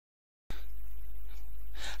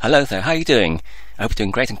Hello there, how are you doing? I hope you're doing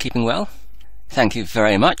great and keeping well. Thank you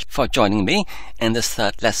very much for joining me in this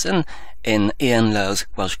third lesson in Ian Lowe's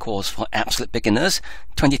Welsh course for absolute beginners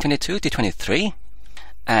 2022-23.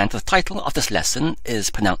 And the title of this lesson is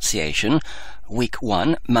Pronunciation, Week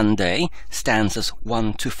 1, Monday, Stanzas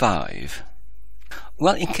 1 to 5.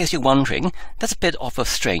 Well, in case you're wondering, that's a bit of a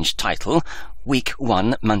strange title, Week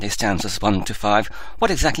 1, Monday, Stanzas 1 to 5. What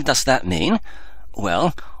exactly does that mean?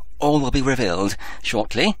 Well, all will be revealed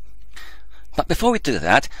shortly. But before we do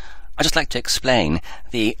that, I'd just like to explain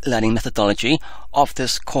the learning methodology of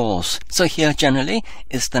this course. So here generally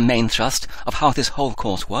is the main thrust of how this whole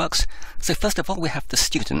course works. So first of all, we have the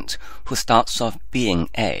student who starts off being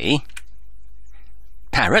a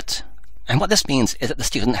parrot. And what this means is that the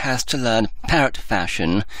student has to learn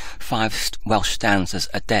Parrot-fashion 5 Welsh stanzas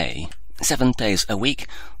a day, 7 days a week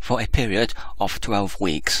for a period of 12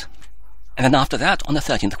 weeks. And then after that, on the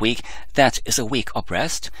 13th week, that is a week of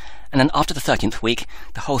rest. And then after the 13th week,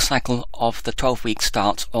 the whole cycle of the 12 weeks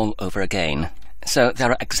starts all over again. So there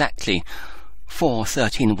are exactly 4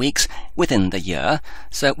 13 weeks within the year.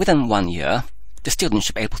 So within 1 year, the student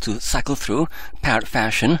should be able to cycle through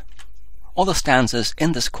Parrot-fashion, all the stanzas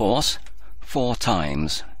in this course, 4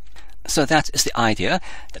 times. So that is the idea,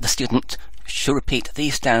 that the student should repeat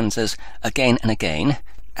these stanzas again and again,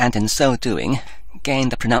 and in so doing, gain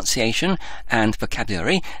the pronunciation and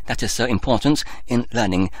vocabulary that is so important in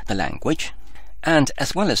learning the language. And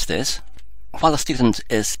as well as this, while the student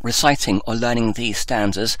is reciting or learning these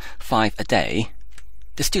stanzas 5 a day,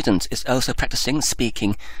 the student is also practicing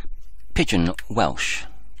speaking pidgin Welsh.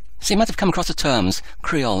 So you might have come across the terms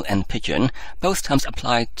Creole and pidgin. Both terms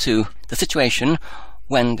apply to the situation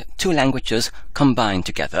when 2 languages combine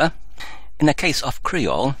together. In the case of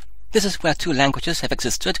Creole, this is where 2 languages have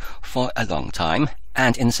existed for a long time,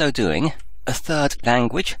 and in so doing, a third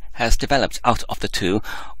language has developed out of the 2,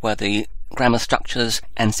 where the grammar structures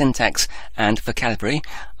and syntax and vocabulary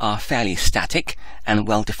are fairly static and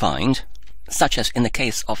well defined, such as in the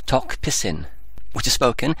case of Tok Pisin, which is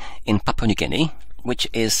spoken in Papua New Guinea, which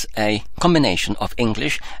is a combination of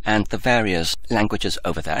English and the various languages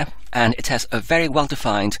over there, and it has a very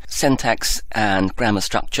well-defined syntax and grammar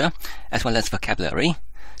structure, as well as vocabulary.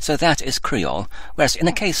 So that is Creole, whereas in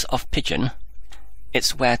the case of pidgin,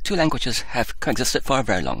 it's where 2 languages have coexisted for a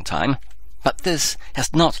very long time, but this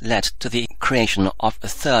has not led to the creation of a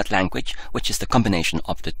third language, which is the combination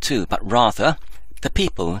of the 2, but rather the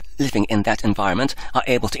people living in that environment are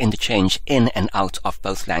able to interchange in and out of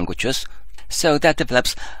both languages. So that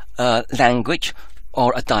develops a language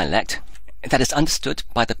or a dialect that is understood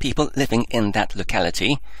by the people living in that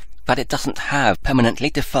locality, but it doesn't have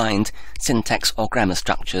permanently defined syntax or grammar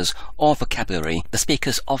structures or vocabulary. The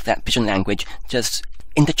speakers of that pidgin language just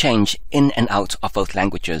interchange in and out of both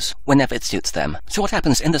languages whenever it suits them. So what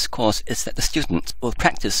happens in this course is that the student will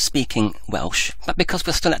practice speaking Welsh, but because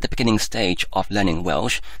we're still at the beginning stage of learning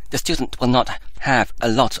Welsh, the student will not have a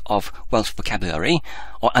lot of Welsh vocabulary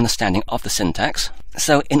or understanding of the syntax.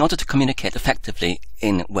 So in order to communicate effectively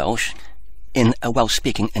in Welsh, in a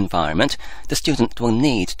Welsh-speaking environment, the student will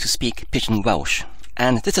need to speak pidgin Welsh.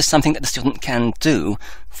 And this is something that the student can do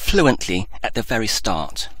fluently at the very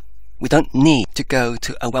start. We don't need to go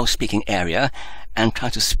to a Welsh-speaking area and try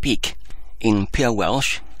to speak in pure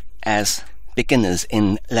Welsh as beginners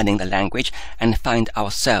in learning the language and find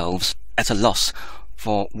ourselves at a loss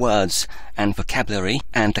for words and vocabulary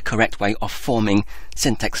and the correct way of forming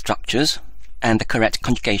syntax structures and the correct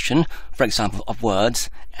conjugation, for example, of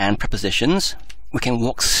words and prepositions. We can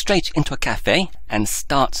walk straight into a cafe and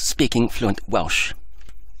start speaking fluent Welsh.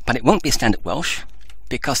 But it won't be standard Welsh,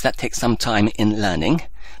 because that takes some time in learning,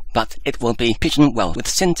 but it will be pidgin Welsh with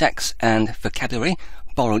syntax and vocabulary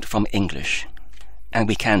borrowed from English. And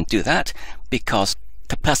we can do that because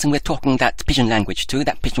the person we're talking that pidgin language to,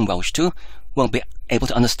 that pidgin Welsh to, will be able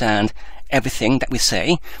to understand everything that we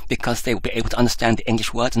say, because they will be able to understand the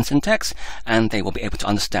English words and syntax, and they will be able to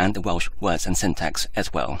understand the Welsh words and syntax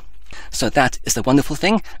as well. So that is the wonderful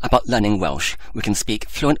thing about learning Welsh. We can speak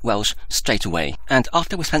fluent Welsh straight away. And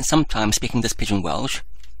after we spend some time speaking this pidgin Welsh,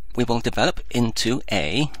 we will develop into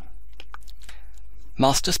a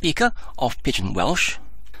master speaker of pidgin Welsh.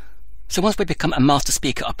 So once we become a master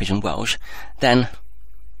speaker of pidgin Welsh, then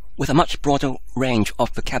with a much broader range of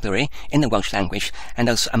vocabulary in the Welsh language and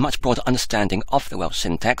also a much broader understanding of the Welsh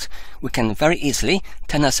syntax, we can very easily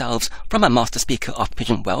turn ourselves from a master speaker of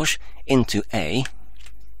pidgin Welsh into a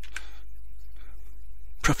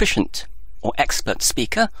proficient or expert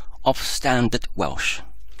speaker of standard Welsh.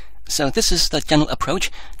 So this is the general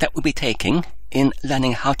approach that we'll be taking in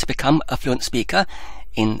learning how to become a fluent speaker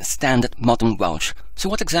in standard modern Welsh. So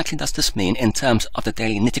what exactly does this mean in terms of the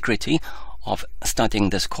daily nitty-gritty of studying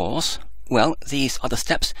this course? Well, these are the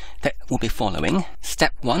steps that we'll be following.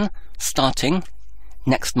 Step 1, starting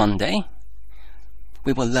next Monday.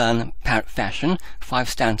 We will learn Parrot-fashion, 5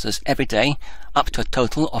 stanzas every day, up to a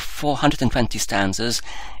total of 420 stanzas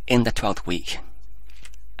in the 12th week.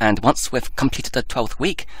 And once we've completed the 12th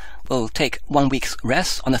week, we'll take 1 week's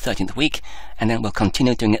rest on the 13th week, and then we'll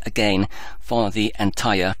continue doing it again for the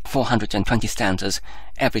entire 420 stanzas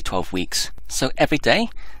every 12 weeks. So every day,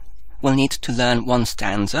 we'll need to learn 1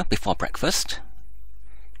 stanza before breakfast,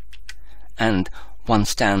 and 1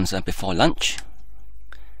 stanza before lunch,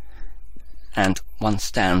 and 1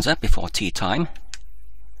 stanza before tea time,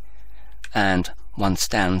 and 1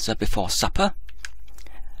 stanza before supper,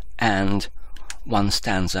 and 1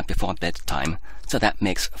 stanza before bedtime. So that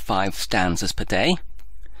makes 5 stanzas per day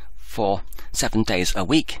for 7 days a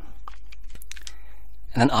week.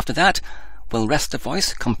 And then after that, we'll rest the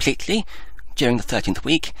voice completely during the 13th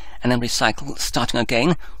week, and then recycle starting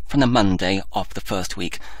again from the Monday of the first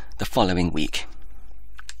week, the following week.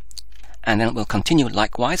 And then we'll continue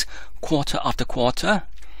likewise, quarter after quarter,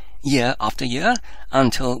 year after year,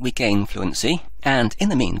 until we gain fluency. And in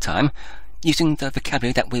the meantime, using the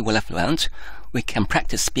vocabulary that we will have learnt, we can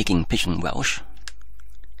practice speaking Pidgin Welsh.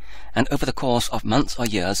 And over the course of months or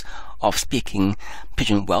years of speaking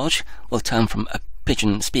Pidgin Welsh, we'll turn from a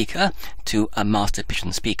Pidgin speaker to a master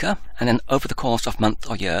Pidgin speaker. And then over the course of months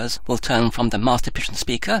or years, we'll turn from the master Pidgin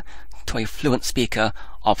speaker to a fluent speaker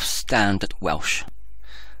of standard Welsh.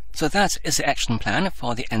 So that is the action plan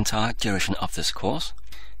for the entire duration of this course.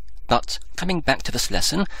 But coming back to this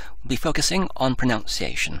lesson, we'll be focusing on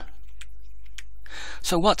pronunciation.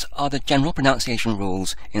 So what are the general pronunciation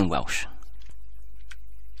rules in Welsh?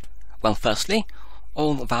 Well, firstly,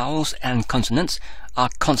 all vowels and consonants are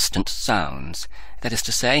constant sounds. That is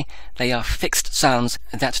to say, they are fixed sounds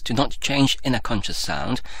that do not change in a conscious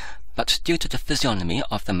sound, but due to the physiognomy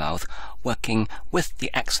of the mouth working with the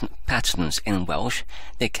accent patterns in Welsh,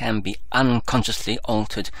 they can be unconsciously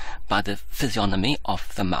altered by the physiognomy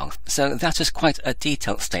of the mouth. So that is quite a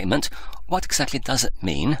detailed statement. What exactly does it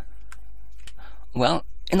mean? Well,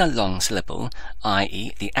 in a long syllable,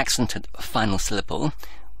 i.e. the accented final syllable,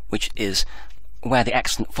 which is where the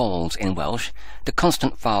accent falls in Welsh, the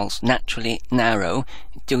consonant vowels naturally narrow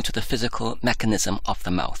due to the physical mechanism of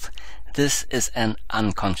the mouth. This is an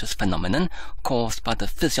unconscious phenomenon caused by the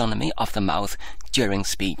physiognomy of the mouth during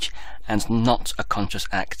speech and not a conscious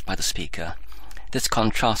act by the speaker. This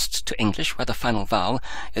contrasts to English, where the final vowel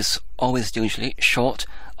is always usually short,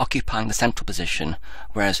 occupying the central position,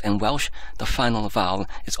 whereas in Welsh the final vowel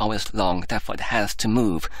is always long, therefore it has to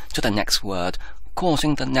move to the next word,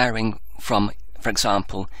 causing the narrowing from, for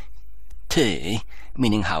example, ty,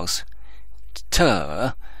 meaning house,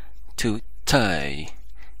 ter, to ty.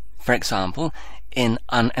 For example, in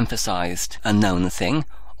unemphasized a known thing,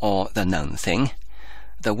 or the known thing,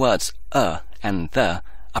 the words and the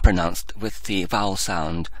are pronounced with the vowel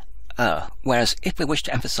sound whereas if we wish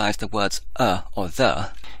to emphasize the words or the,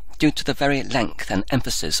 due to the very length and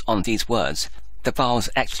emphasis on these words, the vowels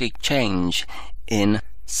actually change in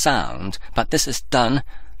sound, but this is done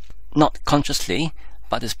not consciously,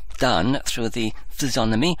 but is done through the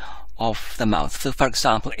physiognomy of the mouth. So for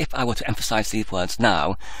example, if I were to emphasize these words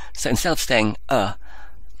now, so instead of saying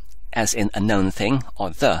as in a known thing,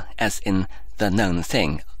 or the as in the known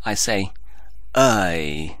thing, I say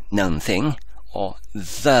a known thing, or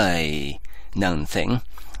the known thing.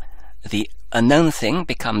 The unknown thing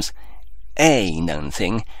becomes a known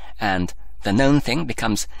thing, and the known thing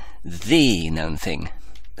becomes the known thing.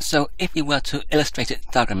 So if we were to illustrate it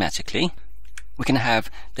diagrammatically, we can have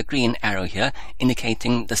the green arrow here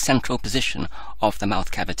indicating the central position of the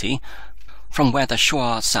mouth cavity, from where the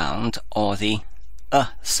schwa sound, or the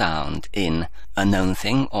sound in a known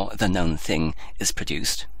thing or the known thing, is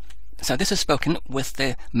produced. So this is spoken with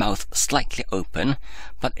the mouth slightly open,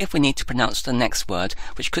 but if we need to pronounce the next word,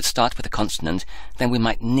 which could start with a consonant, then we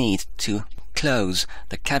might need to close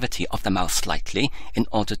the cavity of the mouth slightly in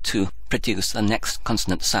order to produce the next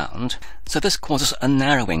consonant sound. So this causes a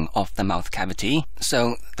narrowing of the mouth cavity,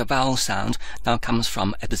 so the vowel sound now comes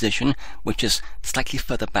from a position which is slightly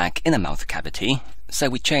further back in the mouth cavity. So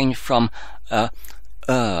we change from a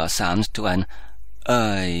sound to an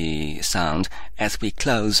sound as we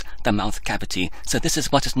close the mouth cavity. So this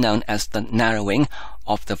is what is known as the narrowing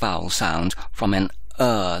of the vowel sound from an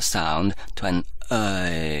sound to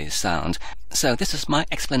an sound. So this is my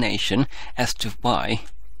explanation as to why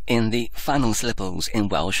in the final syllables in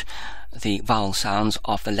Welsh the vowel sounds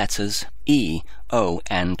of the letters E, O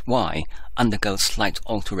and Y undergo slight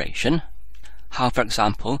alteration. how, for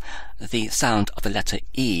example, the sound of the letter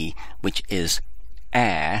E, which is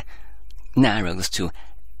air, narrows to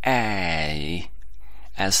a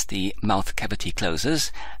as the mouth cavity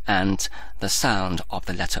closes, and the sound of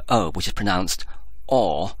the letter O, which is pronounced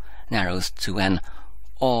or, narrows to an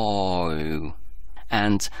o,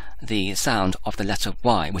 and the sound of the letter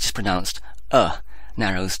Y, which is pronounced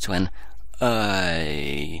narrows to an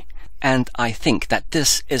a. And I think that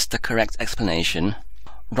this is the correct explanation,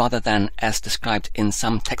 rather than as described in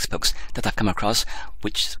some textbooks that I've come across,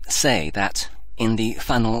 which say that in the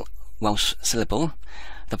final Welsh syllable,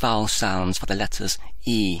 the vowel sounds for the letters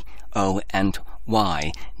E, O, and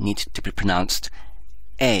Y need to be pronounced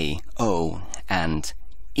A, O, and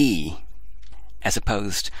E, as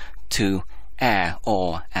opposed to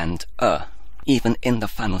or, and even in the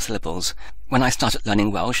final syllables. When I started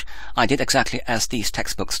learning Welsh, I did exactly as these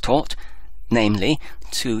textbooks taught, namely,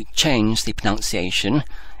 to change the pronunciation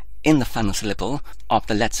in the final syllable of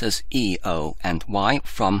the letters E, O, and Y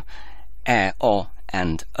from or,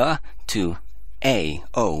 and to A,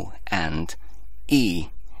 O, and E,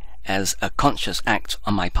 as a conscious act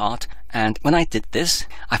on my part, and when I did this,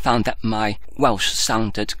 I found that my Welsh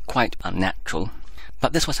sounded quite unnatural.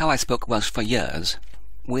 But this was how I spoke Welsh for years,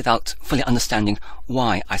 without fully understanding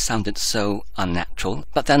why I sounded so unnatural.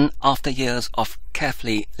 But then, after years of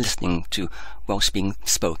carefully listening to Welsh being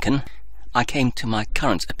spoken, I came to my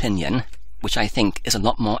current opinion, which I think is a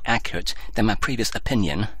lot more accurate than my previous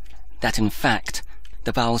opinion, that in fact,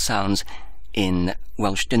 the vowel sounds in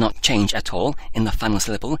Welsh do not change at all in the final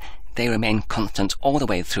syllable. They remain constant all the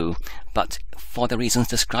way through, but for the reasons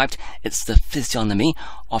described, it's the physiognomy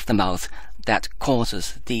of the mouth that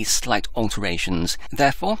causes these slight alterations.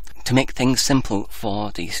 Therefore, to make things simple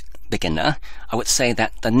for the beginner, I would say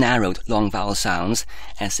that the narrowed long vowel sounds,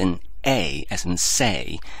 as in A, as in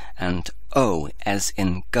say, and O, as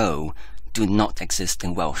in go, do not exist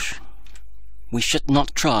in Welsh. We should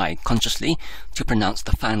not try consciously to pronounce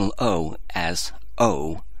the final O as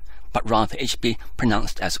O, but rather it should be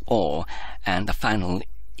pronounced as or, and the final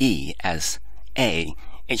E as A,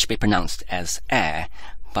 it should be pronounced as air.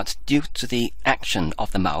 But due to the action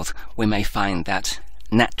of the mouth, we may find that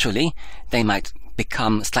naturally they might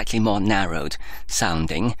become slightly more narrowed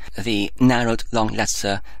sounding. The narrowed long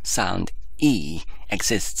letter sound E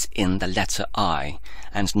exists in the letter I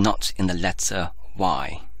and not in the letter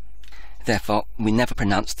Y. Therefore, we never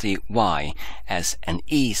pronounce the Y as an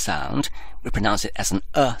E sound, we pronounce it as an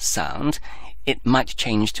sound. It might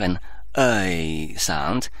change to an A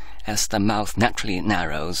sound as the mouth naturally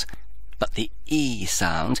narrows, but the E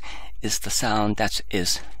sound is the sound that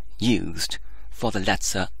is used for the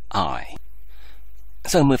letter I.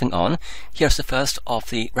 So moving on, here's the first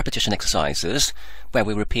of the repetition exercises, where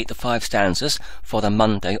we repeat the 5 stanzas for the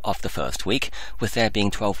Monday of the first week, with there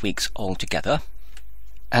being 12 weeks altogether.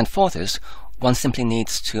 And for this, one simply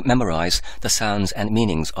needs to memorize the sounds and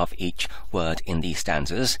meanings of each word in these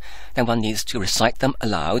stanzas. Then one needs to recite them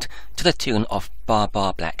aloud to the tune of Bar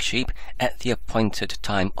Bar Black Sheep at the appointed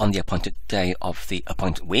time on the appointed day of the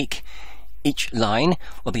appointed week. Each line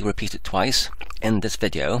will be repeated twice in this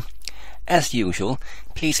video. As usual,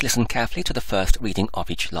 please listen carefully to the first reading of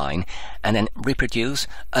each line and then reproduce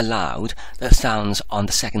aloud the sounds on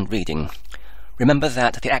the second reading. Remember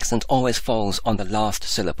that the accent always falls on the last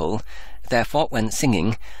syllable. Therefore, when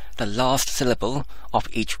singing, the last syllable of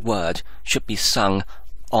each word should be sung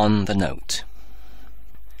on the note.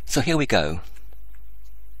 So here we go.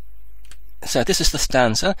 So this is the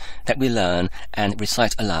stanza that we learn and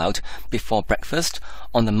recite aloud before breakfast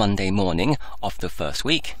on the Monday morning of the first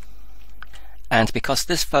week. And because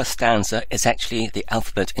this first stanza is actually the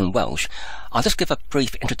alphabet in Welsh, I'll just give a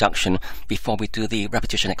brief introduction before we do the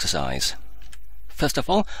repetition exercise. First of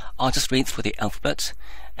all, I'll just read through the alphabet,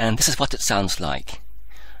 and this is what it sounds like.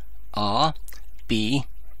 R, B,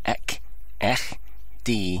 Ek, Ech,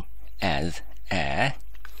 D, Eth, E,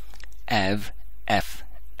 Ev, F,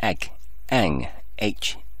 Eg, Eng,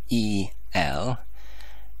 H, E, L,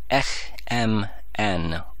 Ech, M,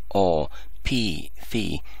 N, O, P, F,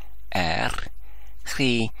 R,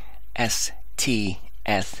 Chi, S, T,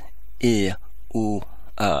 S, I, U,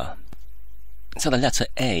 So the letter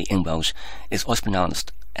A in Welsh is always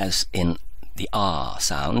pronounced as in the R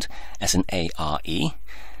sound, as in A-R-E.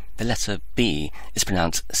 The letter B is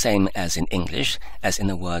pronounced same as in English, as in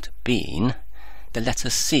the word bean. The letter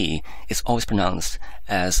C is always pronounced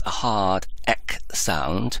as a hard ek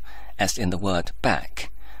sound, as in the word back.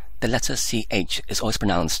 The letter CH is always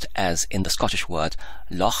pronounced as in the Scottish word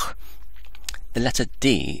loch. The letter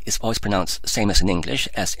D is always pronounced same as in English,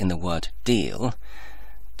 as in the word deal.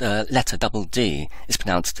 the letter double D is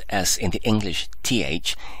pronounced as in the English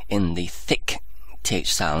th in the thick th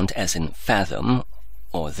sound, as in fathom,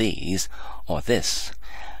 or these, or this.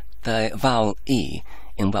 The vowel E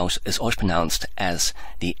in Welsh is always pronounced as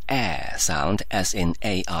the air sound, as in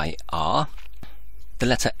A-I-R. The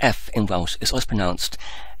letter F in Welsh is always pronounced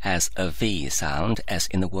as a V sound, as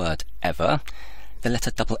in the word ever. The letter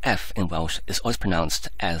double F in Welsh is always pronounced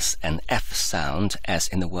as an F sound, as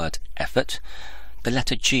in the word effort. The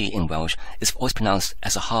letter G in Welsh is always pronounced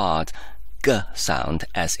as a hard G sound,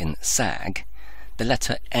 as in sag. The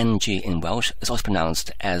letter NG in Welsh is always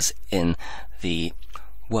pronounced as in the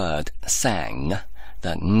word sang,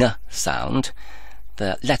 the ng sound.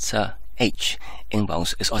 The letter H in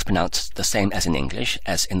Welsh is always pronounced the same as in English,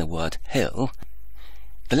 as in the word hill.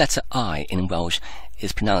 The letter I in Welsh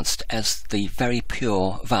is pronounced as the very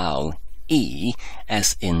pure vowel E,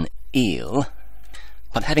 as in eel.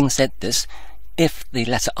 But having said this, if the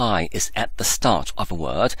letter I is at the start of a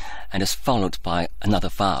word and is followed by another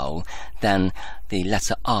vowel, then the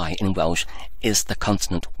letter I in Welsh is the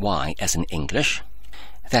consonant Y, as in English.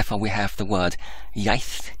 Therefore we have the word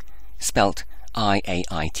iaith, spelt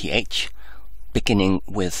I-A-I-T-H, beginning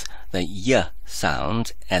with the y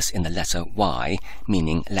sound, as in the letter Y,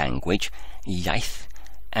 meaning language, iaith,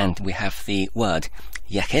 and we have the word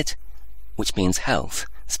iechyd, which means health,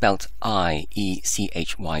 spelt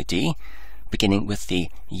I-E-C-H-Y-D, beginning with the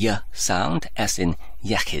y sound, as in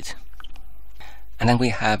iechyd. And then we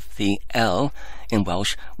have the L in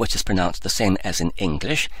Welsh, which is pronounced the same as in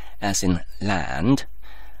English, as in land.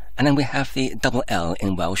 And then we have the double L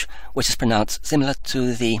in Welsh, which is pronounced similar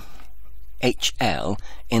to the HL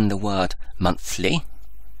in the word monthly.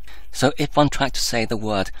 So if one tried to say the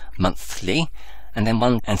word monthly, and then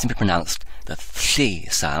one simply pronounced the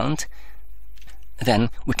th sound, then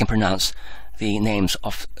we can pronounce the names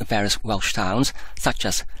of various Welsh towns, such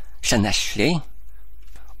as Llanelli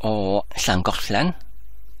or Llangollen.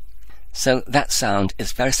 So that sound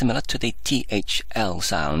is very similar to the THL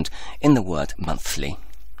sound in the word monthly.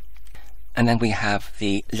 And then we have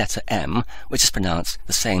the letter M, which is pronounced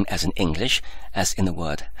the same as in English, as in the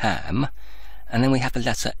word ham. And then we have the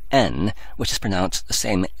letter N, which is pronounced the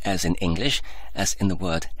same as in English, as in the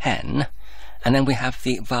word hen. And then we have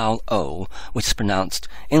the vowel O, which is pronounced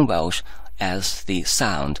in Welsh as the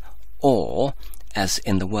sound or, as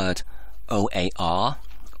in the word O-A-R,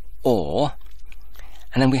 or.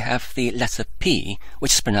 And then we have the letter P,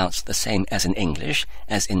 which is pronounced the same as in English,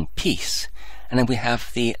 as in peace. And then we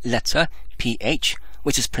have the letter PH,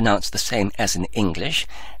 which is pronounced the same as in English,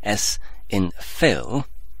 as in fill,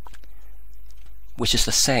 which is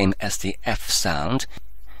the same as the F sound.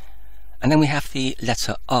 And then we have the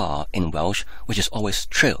letter R in Welsh, which is always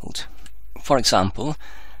trilled. For example,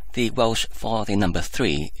 the Welsh for the number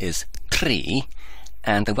 3 is tri,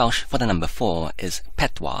 and the Welsh for the number 4 is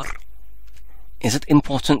pedwar. Is it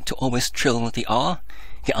important to always trill the R?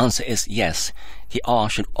 The answer is yes. The R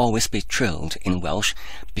should always be trilled in Welsh,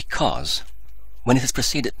 because when it is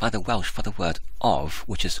preceded by the Welsh for the word of,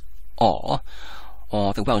 which is or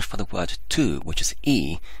the Welsh for the word to, which is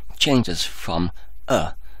e, changes from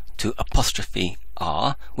to apostrophe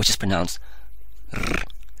r, which is pronounced r.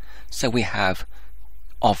 So we have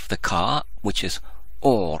of the car, which is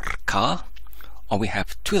or car, or we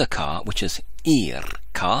have to the car, which is ir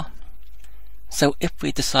car. So if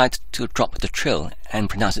we decide to drop the trill and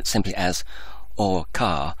pronounce it simply as or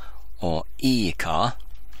car or e car,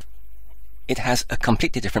 it has a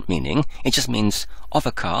completely different meaning. It just means of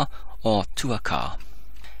a car or to a car.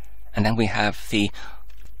 And then we have the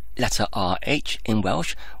letter RH in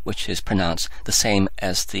Welsh, which is pronounced the same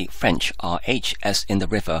as the French RH, as in the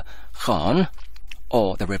river Rhône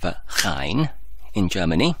or the river Rhine in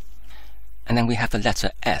Germany. And then we have the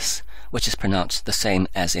letter S, which is pronounced the same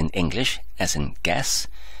as in English, as in guess.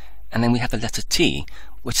 And then we have the letter T,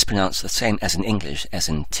 which is pronounced the same as in English, as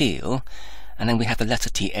in teal. And then we have the letter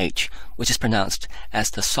TH, which is pronounced as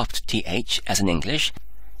the soft TH, as in English,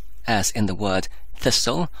 as in the word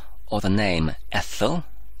thistle or the name Ethel.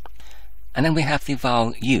 And then we have the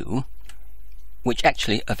vowel U, which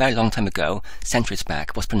actually a very long time ago, centuries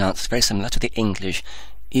back, was pronounced very similar to the English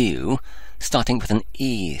ew, starting with an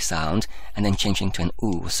E sound and then changing to an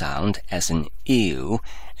U sound, as in ew,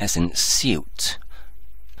 as in suit,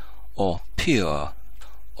 or pure,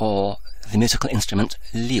 or the musical instrument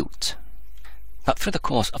lute. But through the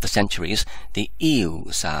course of the centuries, the ew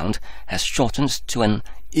sound has shortened to an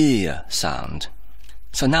ear sound.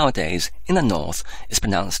 So nowadays, in the north, it's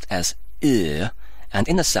pronounced as ear, and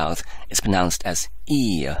in the south, it's pronounced as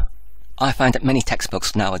ear. I find that many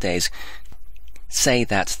textbooks nowadays say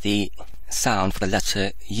that the sound for the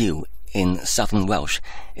letter U in Southern Welsh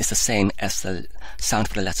is the same as the sound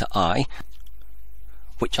for the letter I,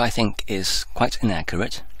 which I think is quite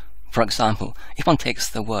inaccurate. For example, if one takes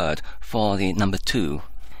the word for the number 2,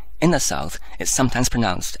 in the South it's sometimes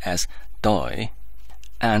pronounced as doi,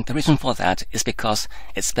 and the reason for that is because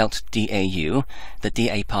it's spelt D-A-U, the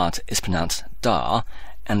D-A part is pronounced da,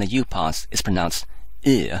 and the U part is pronounced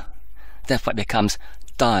I. Therefore it becomes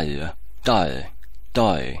dai, dai,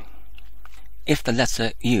 doi. If the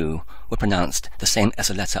letter U were pronounced the same as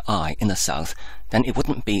the letter I in the South, then it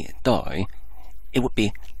wouldn't be doi, it would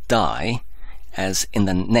be die, as in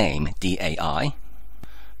the name D-A-I.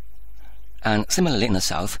 And similarly in the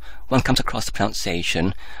South, one comes across the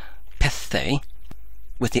pronunciation pithe,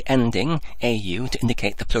 with the ending au to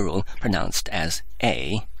indicate the plural pronounced as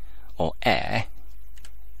a or air.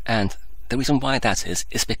 And the reason why that is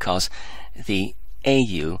because the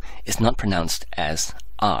au is not pronounced as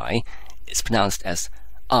I, it's pronounced as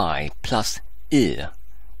I plus I,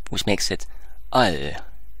 which makes it I.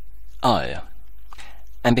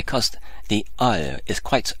 And because the I is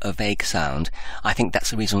quite a vague sound, I think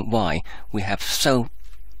that's the reason why we have so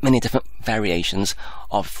many different variations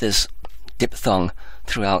of this diphthong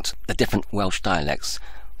throughout the different Welsh dialects,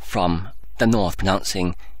 from the north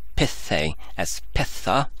pronouncing pithe as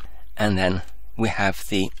pitha, and then we have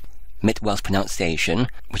the Mid-Welsh pronunciation,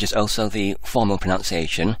 which is also the formal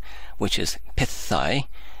pronunciation, which is pithai,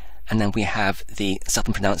 and then we have the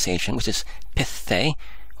southern pronunciation, which is pithe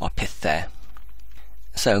or pithe.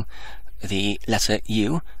 So the letter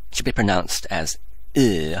U should be pronounced as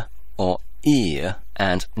I or I,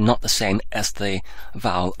 and not the same as the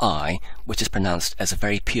vowel I, which is pronounced as a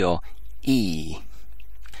very pure E.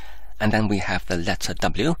 And then we have the letter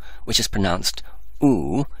W, which is pronounced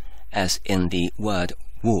U, as in the word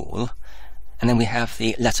wool. And then we have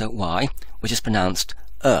the letter Y, which is pronounced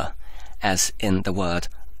as in the word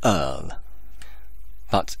earl.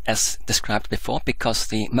 But as described before, because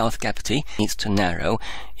the mouth cavity needs to narrow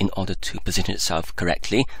in order to position itself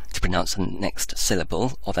correctly to pronounce the next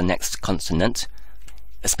syllable or the next consonant,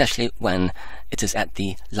 especially when it is at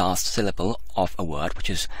the last syllable of a word, which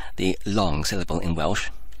is the long syllable in Welsh,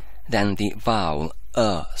 then the vowel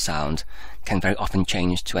sound can very often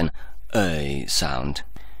change to an sound,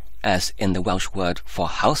 as in the Welsh word for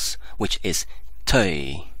house, which is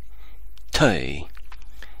twy.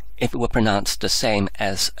 If it were pronounced the same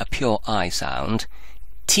as a pure I sound,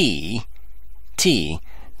 T,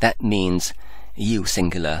 that means you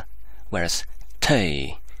singular, whereas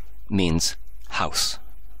twy means house.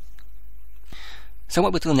 So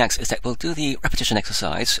what we'll do next is that we'll do the repetition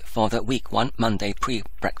exercise for the week 1 Monday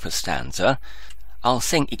pre-breakfast stanza. I'll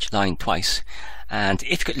sing each line twice, and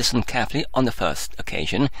if you could listen carefully on the first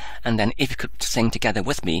occasion, and then if you could sing together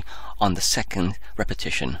with me on the second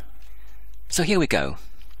repetition. So here we go.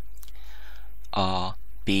 R,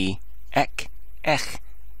 B, ek, ech,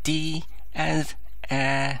 D, as,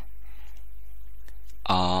 R,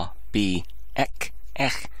 B, ek,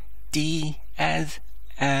 ech, D, as,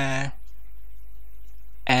 ev,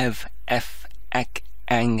 f, ek,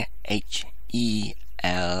 ang, h, e,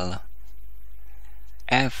 l.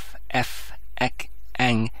 F, f, ek,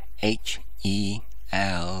 ang, h, e,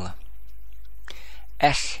 l.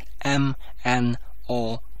 Ech, m, n,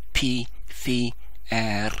 o, p, f,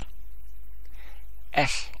 r.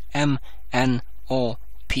 Ech, m, n, o,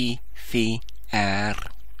 p, f, r.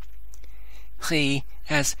 G,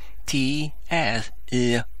 as, t, as,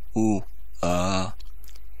 I, u,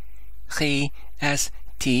 G, as,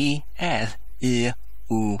 t, as, I,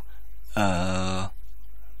 u,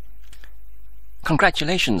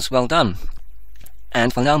 Congratulations, well done.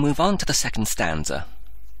 And we'll now move on to the second stanza.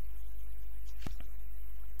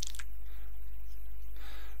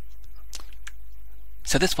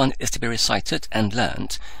 So this one is to be recited and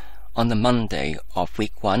learnt on the Monday of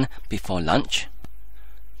week 1 before lunch.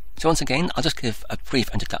 So once again, I'll just give a brief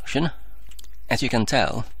introduction. As you can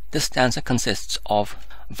tell, this stanza consists of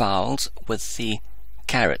vowels with the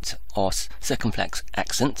caret or circumflex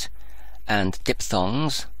accent and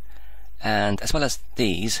diphthongs, and as well as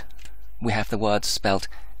these, we have the words spelled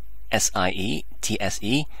S-I-E,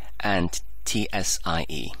 T-S-E, and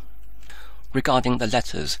T-S-I-E. Regarding the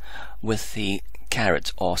letters with the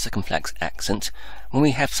caret or circumflex accent, when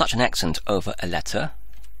we have such an accent over a letter,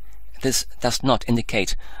 this does not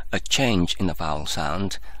indicate a change in the vowel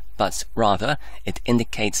sound, but rather it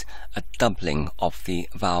indicates a doubling of the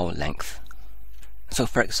vowel length. So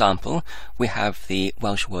for example, we have the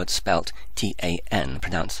Welsh word spelt T-A-N,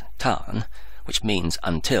 pronounced tan, which means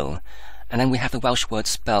until, and then we have the Welsh word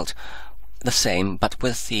spelt the same but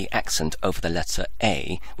with the accent over the letter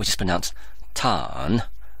A, which is pronounced tan,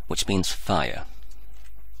 which means fire.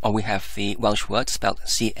 Or we have the Welsh word spelled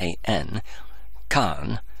C-A-N,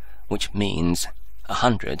 can, which means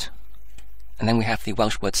 100. And then we have the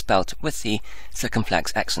Welsh word spelt with the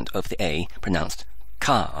circumflex accent over the A, pronounced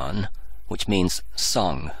can, which means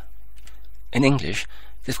song. In English,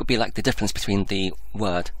 this would be like the difference between the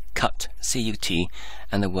word cut, C-U-T,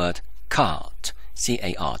 and the word cart,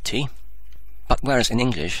 C-A-R-T. But whereas in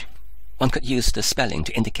English, one could use the spelling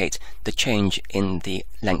to indicate the change in the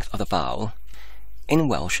length of the vowel, in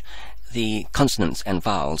Welsh, the consonants and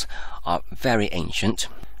vowels are very ancient,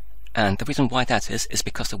 and the reason why that is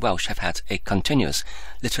because the Welsh have had a continuous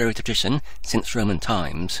literary tradition since Roman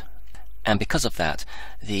times. And because of that,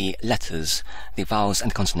 the letters, the vowels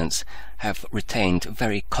and consonants have retained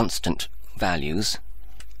very constant values,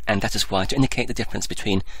 and that is why, to indicate the difference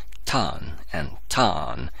between tan and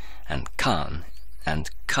can,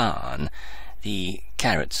 the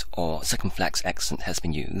caret or circumflex accent has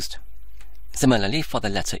been used. Similarly, for the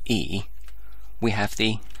letter E, we have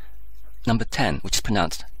the number 10, which is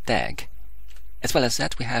pronounced deg. As well as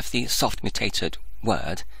that, we have the soft mutated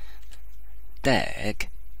word deg,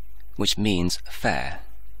 which means fair.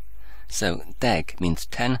 So deg means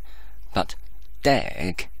 10, but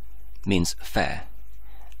deg means fair.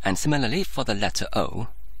 And similarly, for the letter O,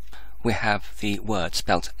 we have the word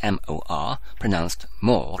spelt M-O-R, pronounced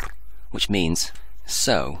mor, which means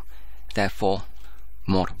so. Therefore,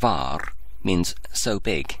 morvar means so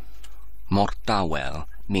big. Mordawel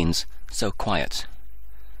means so quiet.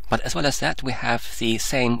 But as well as that, we have the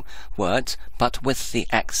same words, but with the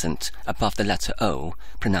accent above the letter O,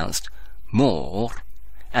 pronounced more,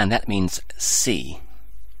 and that means sea.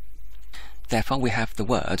 Therefore, we have the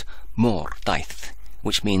word mordaith,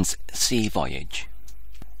 which means sea voyage.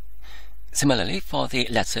 Similarly, for the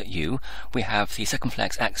letter U, we have the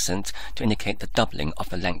circumflex accent to indicate the doubling of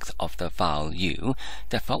the length of the vowel U.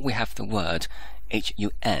 Therefore, we have the word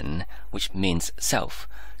H-U-N, which means self.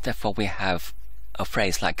 Therefore, we have a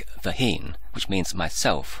phrase like vahin, which means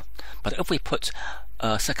myself. But if we put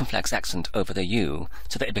a circumflex accent over the U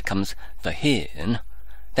so that it becomes vahin,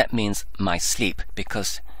 that means my sleep,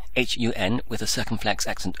 because H-U-N with a circumflex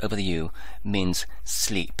accent over the U means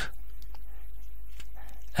sleep.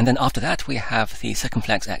 And then after that, we have the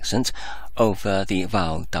circumflex accent over the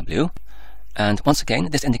vowel W. And once again,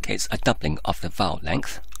 this indicates a doubling of the vowel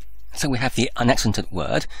length. So we have the unaccented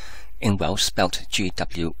word, in Welsh spelt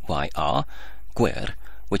G-W-Y-R, gwir,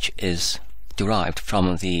 which is derived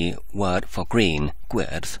from the word for green,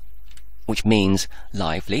 gwyrdd, which means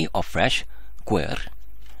lively or fresh, gwir.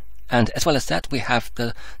 And as well as that, we have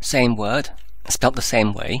the same word, spelt the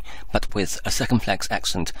same way, but with a circumflex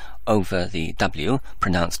accent over the W,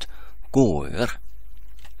 pronounced gwir.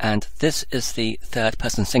 And this is the third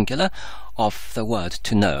person singular of the word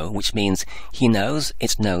to know, which means he knows,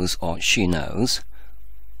 it knows, or she knows.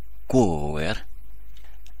 Gwir.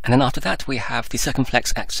 And then after that, we have the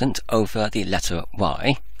circumflex accent over the letter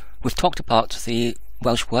Y. We've talked about the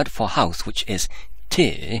Welsh word for house, which is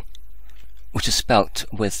ty, which is spelt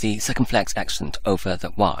with the circumflex accent over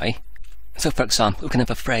the Y. So, for example, we can have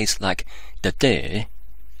a phrase like the dy,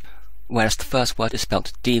 whereas the first word is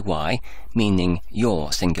spelt dy, meaning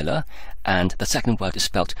your singular, and the second word is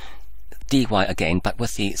spelt dy again, but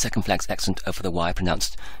with the circumflex accent over the Y,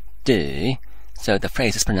 pronounced dy. So the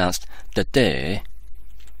phrase is pronounced the dy.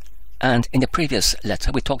 And in the previous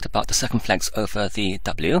letter, we talked about the circumflex over the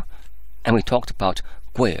W, and we talked about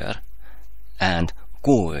gwir and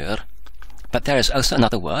gwir. But there is also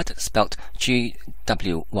another word, spelt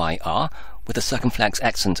G-W-Y-R, with a circumflex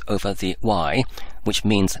accent over the Y, which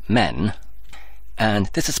means men, and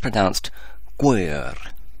this is pronounced gwir.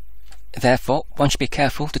 Therefore, one should be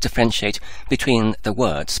careful to differentiate between the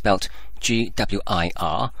word spelt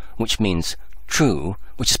G-W-I-R, which means true,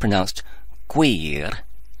 which is pronounced gwir,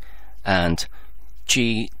 and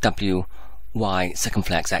G-W-Y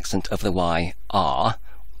circumflex accent over the Y-R,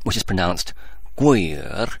 which is pronounced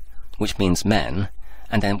gwir, which means men,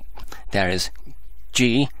 and then there is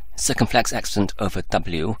G circumflex accent over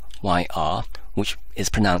W, Y-R, which is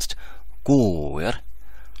pronounced gwir,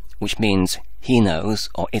 which means he knows,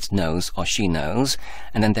 or it knows, or she knows,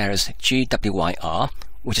 and then there is G-W-Y-R,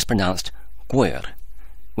 which is pronounced gwir,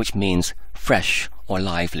 which means fresh, or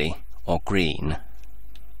lively, or green.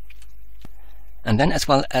 And then, as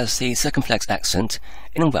well as the circumflex accent,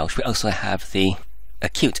 in Welsh we also have the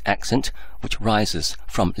acute accent, which rises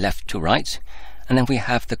from left to right, and then we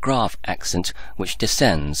have the grave accent, which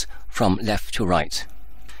descends from left to right.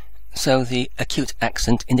 So the acute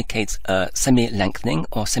accent indicates a semi-lengthening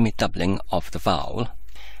or semi-doubling of the vowel,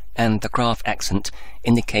 and the grave accent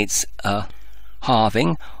indicates a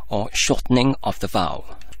halving or shortening of the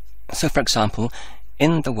vowel. So, for example,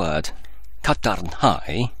 in the word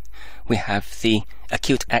cadarnhau, we have the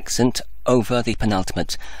acute accent over the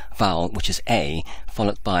penultimate vowel, which is A,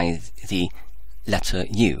 followed by the letter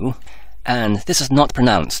U, and this is not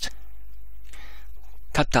pronounced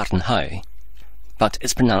cadarnhau, but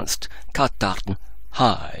it's pronounced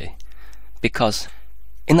cadarnhau, because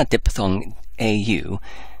in the diphthong AU,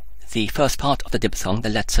 the first part of the diphthong, the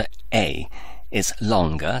letter A, is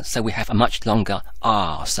longer, so we have a much longer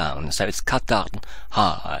R sound, so it's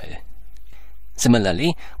cadarnhau.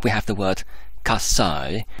 Similarly, we have the word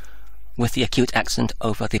kasai with the acute accent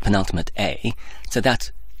over the penultimate A, so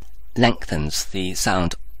that lengthens the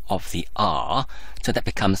sound of the R, so that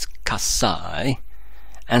becomes kasai.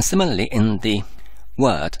 And similarly, in the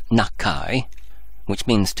word nakai, which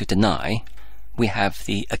means to deny, we have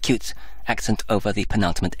the acute accent over the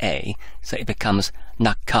penultimate A, so it becomes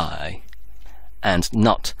nakai and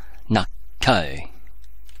not nakai.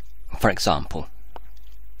 For example,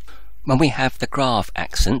 when we have the grave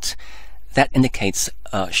accent, that indicates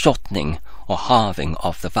a shortening or halving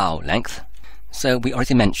of the vowel length. So we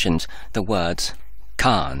already mentioned the words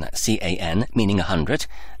can, C-A-N, meaning 100,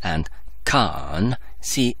 and can,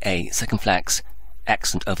 C-A circumflex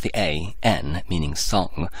accent over the A, N, meaning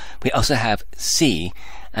song. We also have C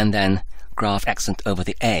and then grave accent over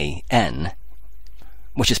the A, N,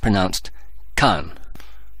 which is pronounced can,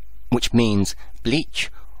 which means bleach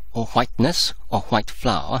or whiteness or white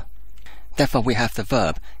flour. Therefore we have the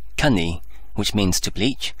verb cani, which means to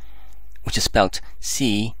bleach, which is spelt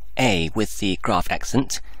C-A with the grave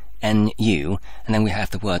accent, N-U, and then we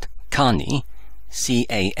have the word cani,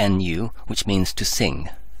 C-A-N-U, which means to sing.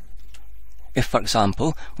 If, for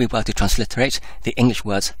example, we were to transliterate the English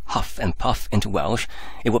words huff and puff into Welsh,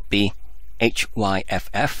 it would be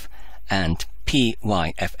H-Y-F-F and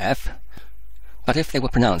P-Y-F-F. But if they were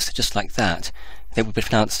pronounced just like that, they would be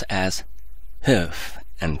pronounced as hurf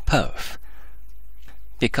and perf,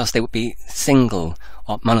 because they would be single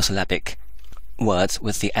or monosyllabic words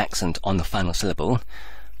with the accent on the final syllable.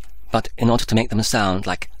 But in order to make them sound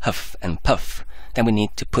like huff and puff, then we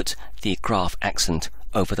need to put the grave accent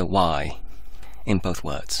over the Y in both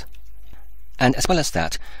words. And as well as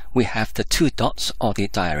that, we have the two dots or the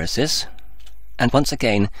diaresis. And once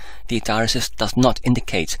again, the diaresis does not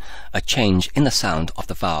indicate a change in the sound of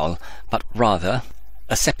the vowel, but rather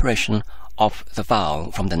a separation of the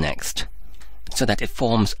vowel from the next, so that it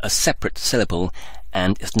forms a separate syllable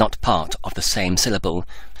and is not part of the same syllable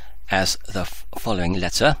as the following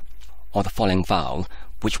letter or the following vowel,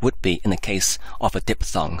 which would be in the case of a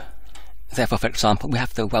diphthong. Therefore, for example, we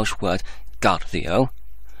have the Welsh word garddio,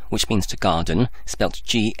 which means to garden, spelt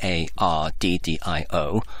G-A-R-D-D-I-O,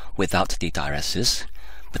 without the diaresis.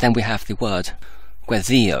 But then we have the word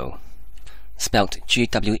gweddio, spelt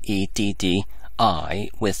G-W-E-D-D-I,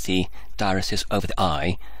 with the diaresis over the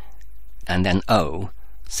I, and then O.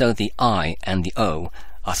 So the I and the O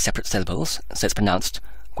are separate syllables, so it's pronounced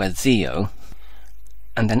gweddio.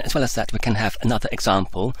 And then as well as that, we can have another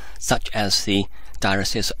example, such as the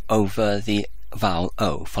diaresis over the vowel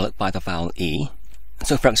O, followed by the vowel E.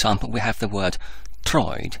 So for example, we have the word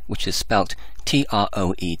troed, which is spelt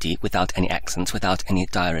T-R-O-E-D without any accents, without any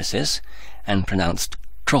diaresis, and pronounced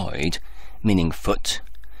troed, meaning foot.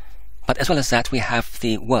 But as well as that, we have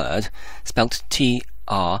the word spelt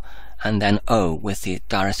T-R and then O with the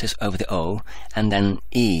diaresis over the O, and then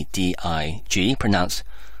E-D-I-G, pronounced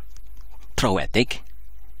troedig,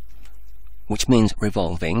 which means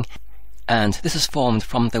revolving, and this is formed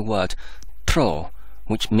from the word tro,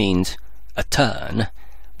 which means a turn,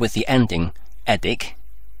 with the ending edig,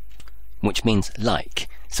 which means like,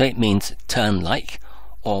 so it means turn like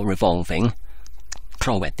or revolving,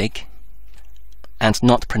 troedig, and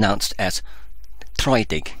not pronounced as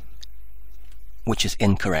troedig, which is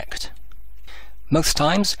incorrect. Most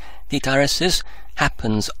times the diaresis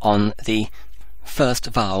happens on the first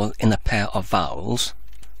vowel in a pair of vowels,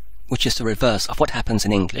 which is the reverse of what happens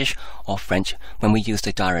in English or French when we use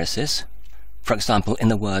the diaresis. For example, in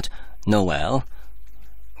the word Noel,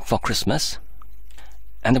 for Christmas.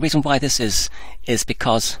 And the reason why this is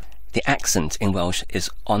because the accent in Welsh is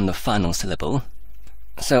on the final syllable.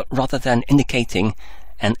 So rather than indicating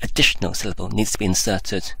an additional syllable needs to be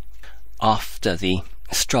inserted after the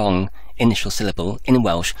strong initial syllable in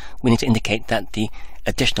Welsh, we need to indicate that the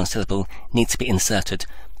additional syllable needs to be inserted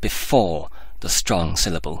before the strong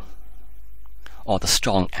syllable, or the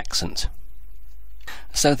strong accent.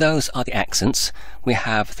 So those are the accents. We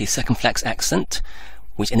have the circumflex accent,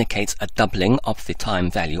 which indicates a doubling of the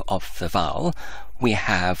time value of the vowel. We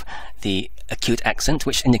have the acute accent,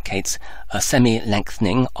 which indicates a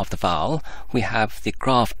semi-lengthening of the vowel. We have the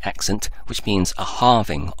graph accent, which means a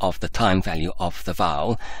halving of the time value of the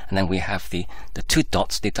vowel. And then we have the two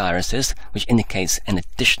dots, the diaresis, which indicates an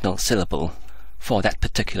additional syllable for that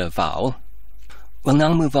particular vowel. We'll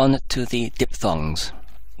now move on to the diphthongs,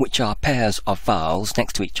 which are pairs of vowels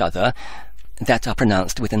next to each other that are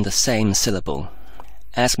pronounced within the same syllable.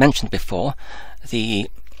 As mentioned before, the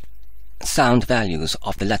sound values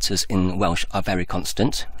of the letters in Welsh are very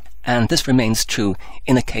constant, and this remains true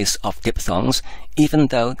in the case of diphthongs. Even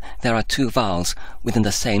though there are two vowels within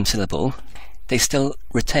the same syllable, they still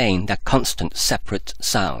retain their constant separate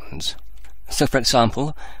sounds. So for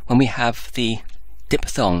example, when we have the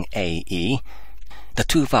diphthong AE, the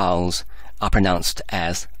two vowels are pronounced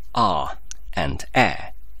as R and E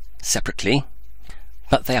separately,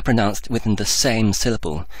 but they are pronounced within the same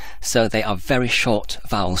syllable, so they are very short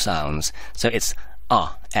vowel sounds. So it's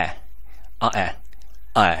A, I,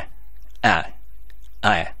 I.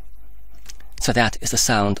 So that is the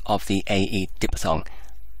sound of the AE diphthong,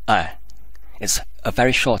 I. It's a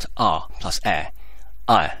very short R plus E,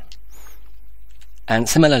 I. And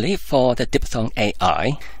similarly for the diphthong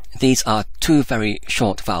AI, these are two very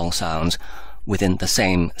short vowel sounds within the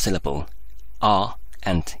same syllable, R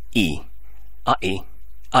and E, I,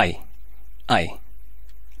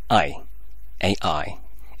 AI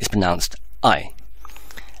is pronounced I,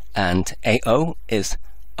 and AO is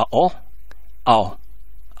AO,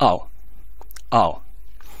 AO.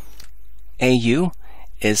 AU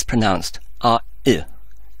is pronounced I.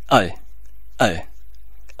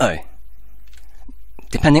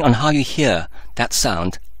 Depending on how you hear that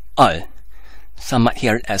sound, I, some might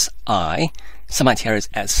hear it as I, some might hear it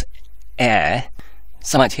as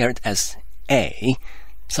some might hear it as A,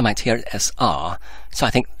 some might hear it as R. So I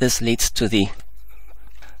think this leads to the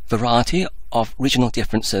variety of regional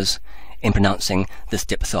differences in pronouncing this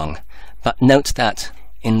diphthong. But note that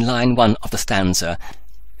in line 1 of the stanza,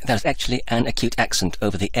 there's actually an acute accent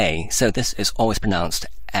over the A, so this is always pronounced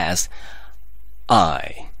as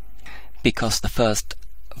I, because the first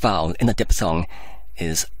vowel in the diphthong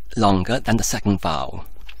is longer than the second vowel.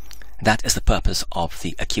 That is the purpose of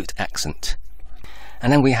the acute accent.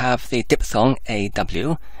 And then we have the diphthong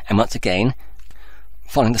AW, and once again,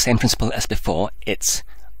 following the same principle as before, it's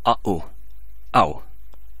AU, AU,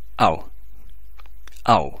 AU,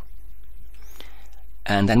 AU.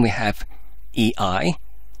 And then we have EI,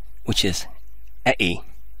 which is A,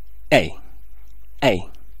 A.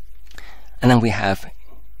 And then we have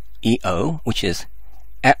EO, which is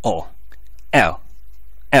EO,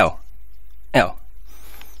 L.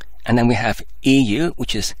 And then we have EU,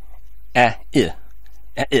 which is E.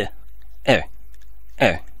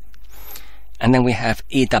 And then we have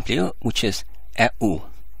EW, which is EU.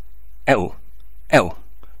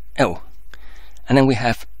 And then we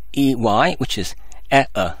have EY, which is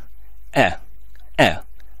And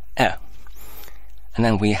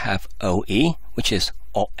then we have OE, which is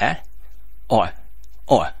or.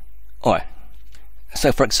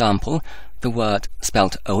 So for example, the word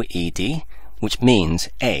spelled OED, which means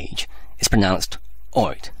age, is pronounced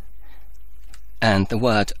oid. And the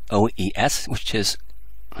word OES, which is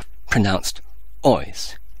pronounced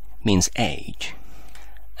ois, means age.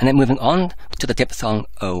 And then moving on to the diphthong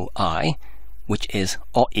OI, which is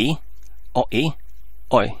oi, oi.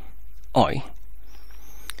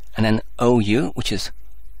 And then OU, which is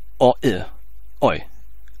oi.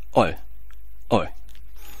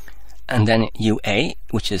 And then UA,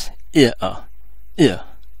 which is ear.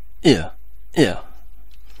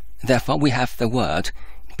 Therefore, we have the word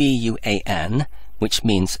BUAN, which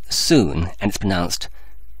means soon, and it's pronounced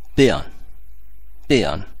bian.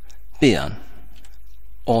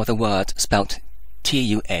 Or the word spelt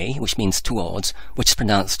TUA, which means towards, which is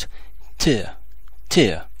pronounced tear.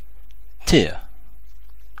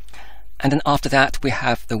 And then after that, we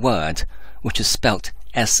have the word, which is spelt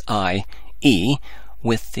SIE,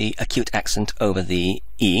 with the acute accent over the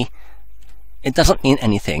E. It doesn't mean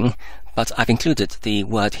anything, but I've included the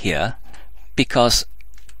word here because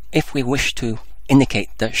if we wish to indicate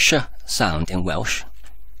the sh sound in Welsh,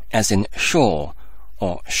 as in shore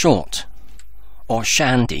or short or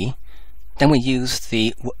shandy, then we use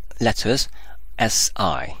the letters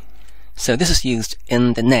SI. So this is used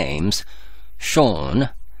in the names Sean,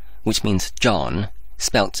 which means John,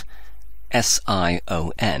 spelt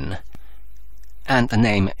SION, and the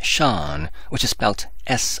name Shan, which is spelt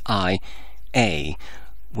SIA,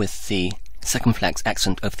 with the circumflex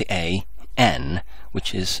accent over the A, N,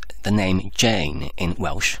 which is the name Jane in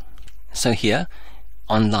Welsh. So here,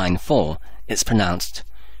 on line 4, it's pronounced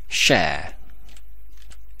share.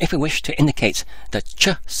 If we wish to indicate the ch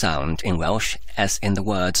sound in Welsh, as in the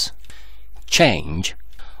words change,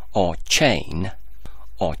 or chain,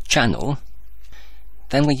 or channel,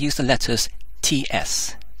 then we use the letters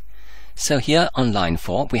ts. So here on line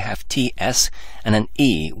 4 we have ts and an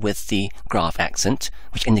e with the graph accent,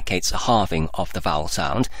 which indicates a halving of the vowel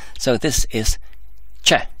sound. So this is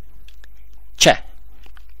che, che.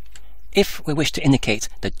 If we wish to indicate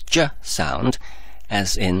the j sound,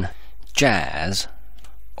 as in jazz,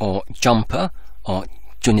 or jumper, or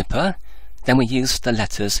juniper, then we use the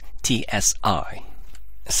letters tsi.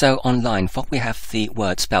 So on line 4 we have the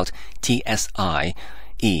word spelled tsi,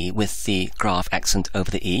 e with the graph accent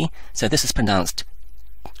over the e, so this is pronounced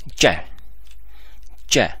je,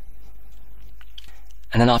 je.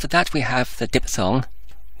 And then after that we have the diphthong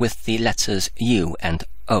with the letters u and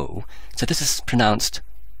o, so this is pronounced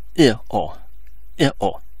I-o,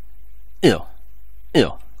 I-o, I-o,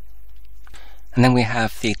 I-o. And then we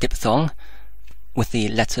have the diphthong with the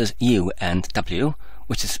letters u and w,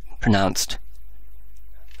 which is pronounced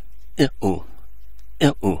I-o,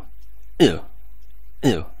 I-o, I-o.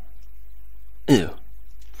 Ew, ew.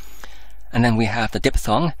 And then we have the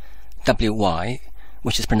diphthong wy,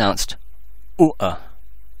 which is pronounced u-a,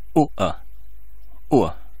 u-a,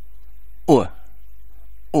 u-a, u-a,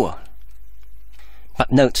 u-a.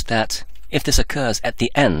 But note that if this occurs at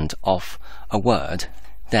the end of a word,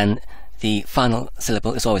 then the final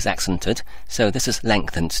syllable is always accented, so this is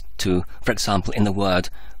lengthened to, for example, in the word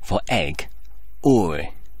for egg, oi,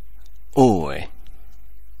 oi.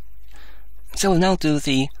 So we'll now do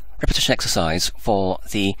the repetition exercise for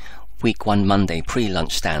the week 1 Monday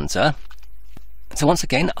pre-lunch stanza. So once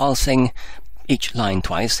again I'll sing each line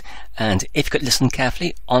twice, and if you could listen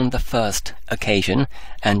carefully on the first occasion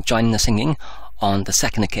and join in the singing on the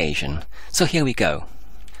second occasion. So here we go.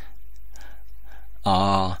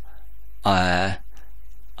 I,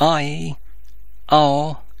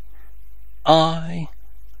 o, I,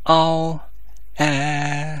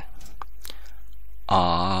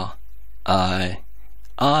 o, I,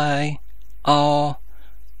 o,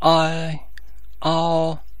 I,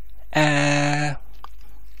 o,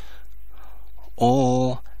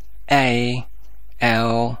 o, a,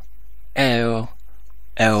 l, l,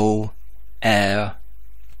 l, l,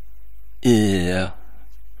 e,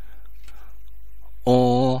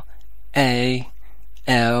 o, a,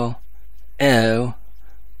 l, l,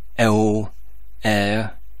 l,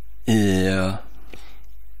 l, e,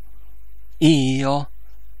 io,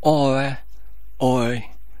 oi, oi,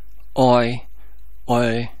 oi,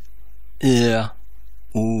 oi,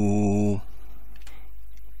 u,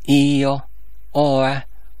 io, oi,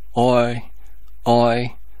 oi,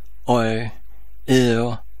 oi, oi,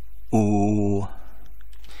 u,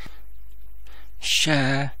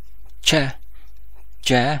 she, che,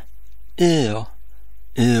 je,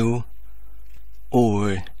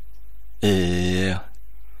 oi,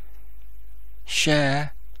 she,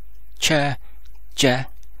 che, je,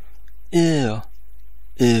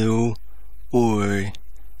 oi,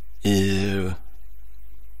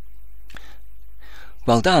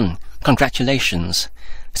 Well done, congratulations.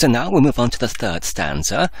 So now we'll move on to the third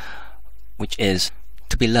stanza, which is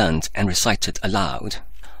to be learned and recited aloud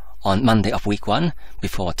on Monday of week 1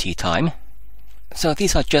 before tea time. So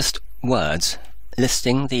these are just words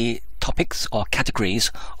listing the topics or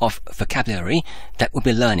categories of vocabulary that we'll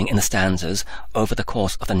be learning in the stanzas over the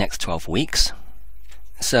course of the next 12 weeks.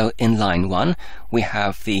 So in line 1 we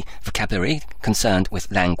have the vocabulary concerned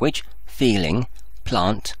with language, feeling,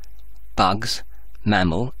 plant, bugs,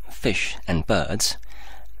 mammal, fish and birds.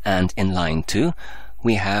 And in line 2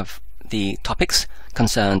 we have the topics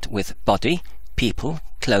concerned with body, people,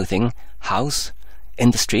 clothing, house,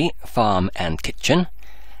 industry, farm and kitchen.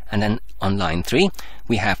 And then on line 3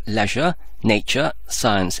 we have leisure, nature,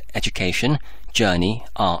 science, education, journey,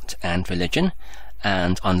 art and religion.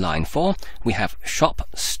 And on line 4 we have shop,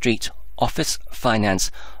 street, office,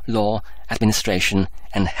 finance, law, administration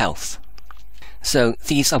and health. So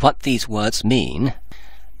these are what these words mean,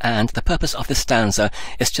 and the purpose of this stanza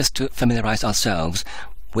is just to familiarize ourselves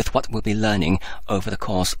with what we'll be learning over the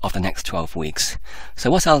course of the next 12 weeks. So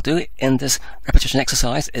what I'll do in this repetition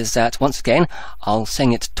exercise is that once again I'll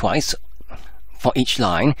sing it twice for each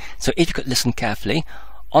line, so if you could listen carefully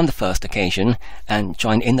on the first occasion and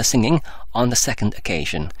join in the singing on the second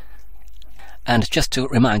occasion. And just to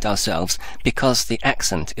remind ourselves, because the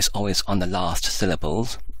accent is always on the last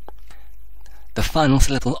syllables, the final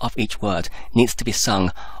syllable of each word needs to be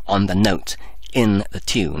sung on the note in the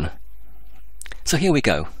tune. So here we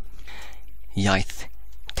go. Iaith,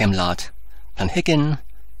 Cemlad, Planhigyn,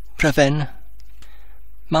 Pryfen,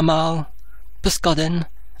 Mammal, pysgodyn,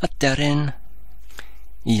 aderyn.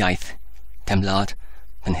 Iaith, temlad,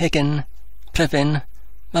 planhigyn, pryfyn,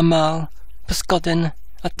 mamal, pysgodyn,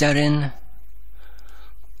 aderyn.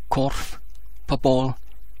 Corff, pobl,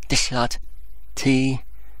 dillad, tŷ,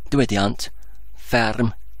 diwydiant,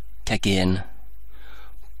 fferm, cegin.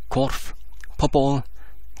 Corff, pobl,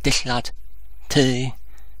 dillad, tŷ,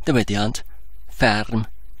 diwydiant, fferm,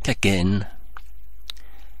 cegin.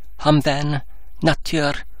 Hamdden,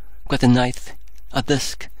 natur, gweddynnaeth,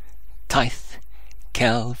 addysg, taith,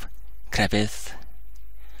 celf, crefydd.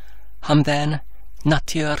 Hamdden,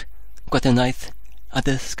 natur, gweddynnaeth,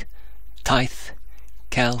 addysg, taith,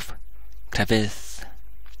 celf, crefydd.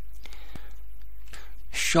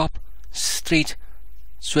 Siop, stryd,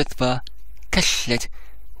 swyddfa, cyllid,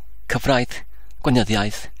 cyfraith,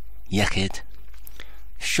 gwenyddiaeth, iechyd.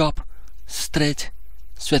 Siop, stryd,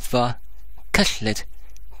 swyddfa, cyllid,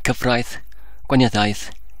 cyfraith,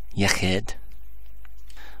 gwenyddiaeth, iechyd.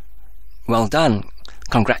 Well done.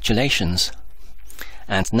 Congratulations.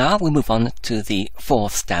 And now we move on to the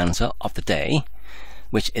fourth stanza of the day,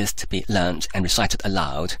 which is to be learnt and recited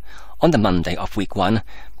aloud on the Monday of week 1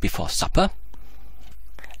 before supper.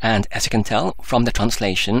 And as you can tell from the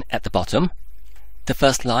translation at the bottom, the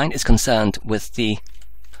first line is concerned with the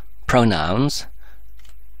pronouns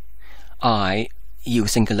I, you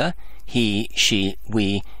singular, he, she,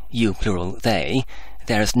 we, you plural, they.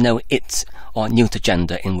 There is no it or neuter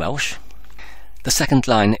gender in Welsh. The second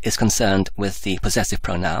line is concerned with the possessive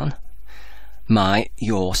pronoun my,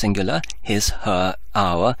 your singular, his, her,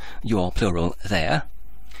 our, your plural, their.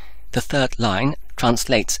 The third line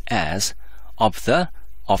translates as of the,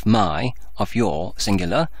 of my, of your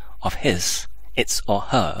singular, of his, its or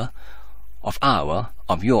her, of our,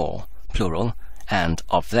 of your plural, and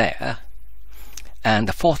of their. And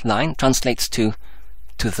the fourth line translates to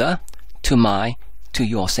the, to my, to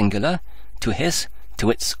your singular, to his, to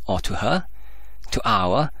its or to her, to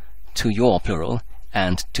our, to your plural,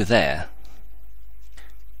 and to their.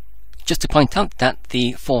 Just to point out that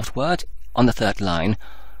the fourth word on the third line,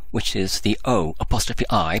 which is the O apostrophe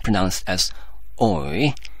I pronounced as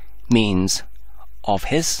oi, means of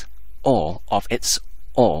his, or of its,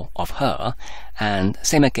 or of her, and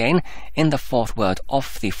same again in the fourth word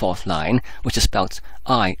of the fourth line, which is spelt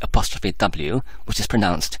I apostrophe W, which is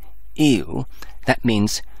pronounced ew, that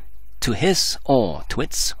means to his, or to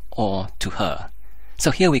its, or to her.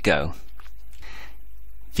 So here we go.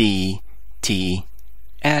 V, T,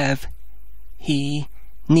 ev, he,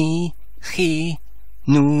 ni, chi,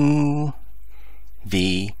 nu.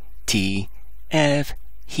 V, T, ev,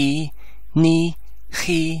 he, ni,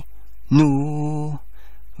 chi, nu.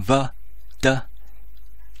 V, d,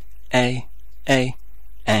 e,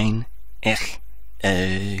 ein, ich,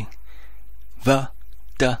 e. V,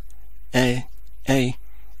 d, e,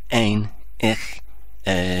 ein, ich,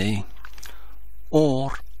 e.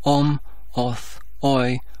 Or, oth,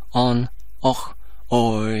 oi, on, och,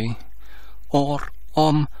 oi. Or,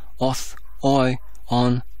 oth, oi,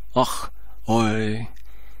 on, och, oi.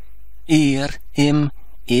 Ir, im,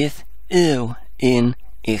 ith, ew, in,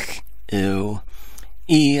 ich, ew.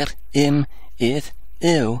 Ir, im, ith,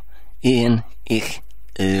 ew, in, ich,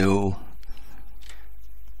 ew.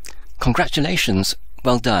 Congratulations,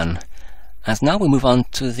 well done. And now we move on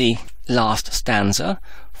to the last stanza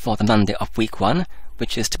for the Monday of week 1,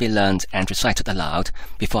 which is to be learned and recited aloud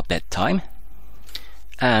before bedtime.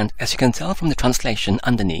 And as you can tell from the translation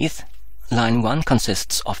underneath, line 1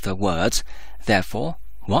 consists of the words therefore,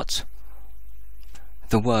 what,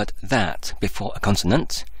 the word that before a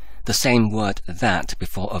consonant, the same word that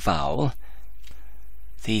before a vowel,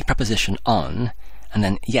 the preposition on, and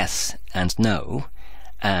then yes and no,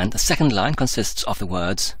 and the second line consists of the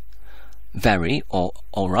words very or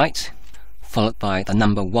alright, followed by the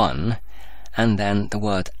number 1, and then the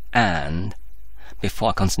word and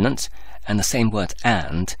before a consonant, and the same word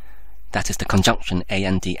and, that is the conjunction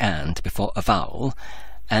and before a vowel,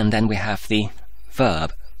 and then we have the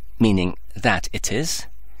verb meaning that it is,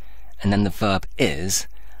 and then the verb is,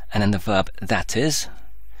 and then the verb that is,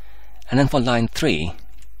 and then for line 3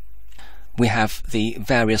 we have the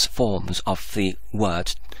various forms of the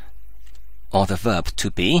word or the verb to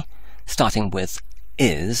be, starting with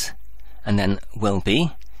is, and then will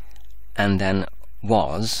be, and then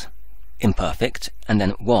was imperfect, and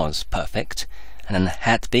then was perfect, and then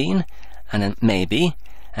had been, and then may be,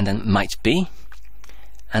 and then might be.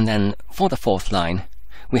 And then for the fourth line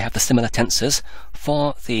we have the similar tenses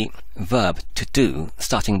for the verb to do,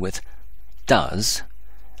 starting with does,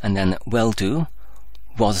 and then will do,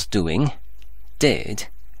 was doing, did,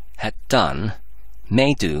 had done,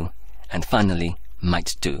 may do, and finally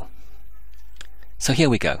might do. So here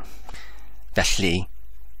we go. Felly,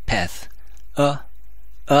 peth,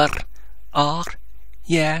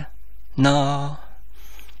 ie, na.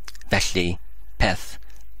 Felly, peth,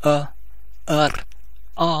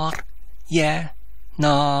 ie,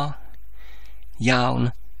 na.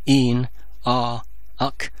 Iawn, un,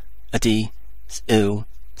 ac, ydy, yw,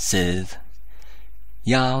 sydd.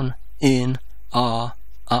 Iawn, un,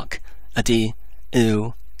 ac, ydy,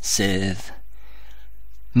 yw, sydd.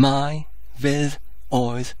 Mae, fydd,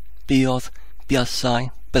 oedd, buodd, buasai,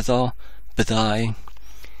 byddo, byddai.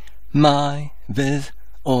 Mae, fydd,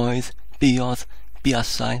 oedd, buodd,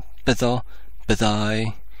 buasai, byddo,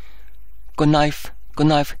 byddai. Gwnaeth,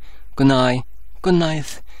 gwnaeth, gwnau,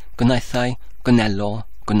 gwnaeth, gwnaethau, gwnelo,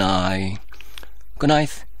 gwnau.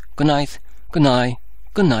 Gwnaeth, gwnaeth, gwnau,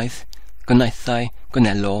 gwnaeth, gwnaethau,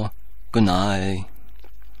 gwnelo, gwnau.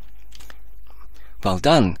 Well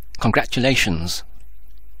done. Congratulations.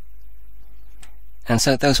 And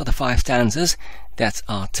so those are the 5 stanzas that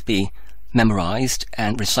are to be memorized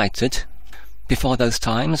and recited before those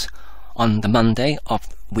times on the Monday of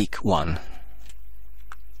week 1.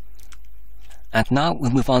 And now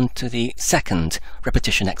we'll move on to the second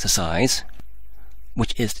repetition exercise,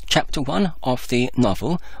 which is chapter 1 of the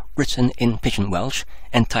novel written in Pidgin Welsh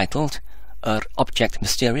entitled Yr Object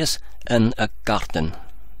Mysterious yn y Garden.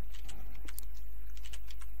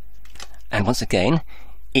 And once again,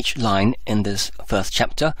 each line in this first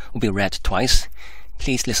chapter will be read twice.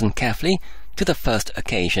 Please listen carefully to the first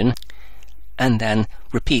occasion and then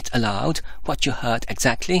repeat aloud what you heard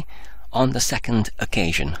exactly on the second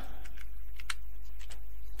occasion.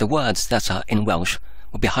 The words that are in Welsh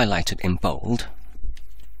will be highlighted in bold.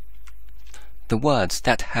 The words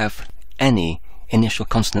that have any initial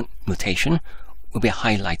consonant mutation will be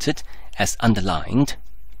highlighted as underlined.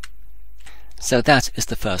 So that is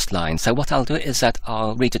the first line. So what I'll do is that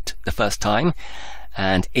I'll read it the first time,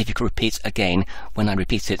 and if you could repeat again when I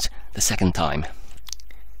repeat it the second time.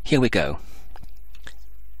 Here we go.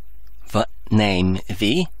 Fy name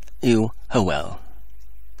fi yw Hywel.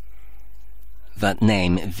 Fy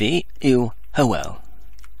name fi yw Hywel.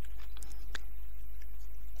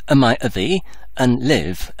 Mae fi yn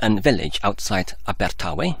live yn village outside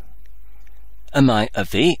Abertawe. Mae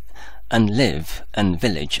fi yn live yn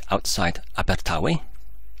village outside Abertawe.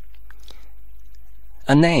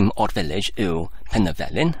 A name o'r village yw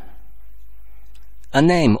Penderfelyn. A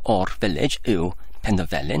name o'r village yw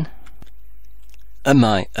Penderfelyn.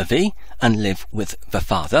 Mae fi yn live with the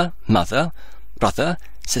father, mother, brother,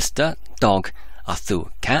 sister, dog, a thu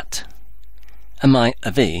cat. Mae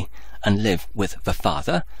fi yn live with the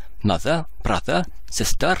father, mother, brother,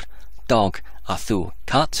 sister, dog, a thu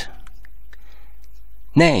cat.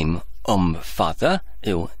 Name father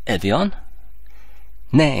yw Evion.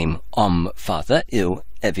 Name father yw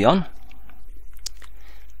Evion.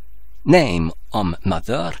 Name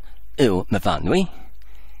mother yw Myfanwy.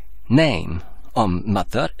 Name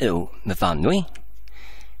mother yw Myfanwy.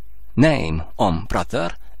 Name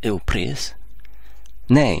brother yw Prys.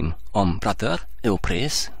 Name brother yw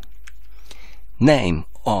Prys. Name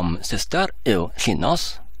sister yw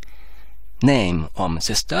Llynos. Name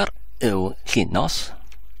sister yw Llynos.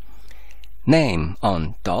 Name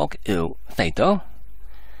dog yw Feido.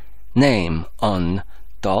 Name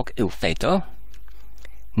dog yw Feido.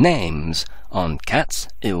 Names cats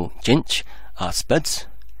yw Ginch a Spuds.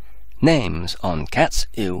 Names cats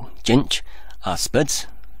yw Ginch a Spuds.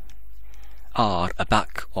 Ar y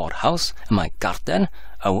back o'r house my garden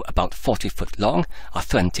about 40 foot long a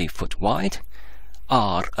 20 foot wide.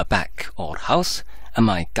 Ar y back o'r house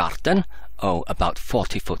my garden about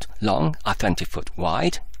 40 foot long a 20 foot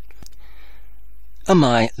wide.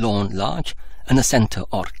 My lawn large in the centre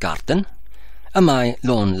o'r garden. My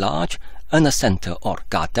lawn large in the centre o'r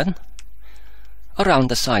garden. Around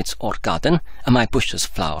the sides o'r garden my bushes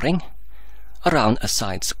flowering. Around the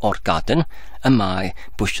sides o'r garden my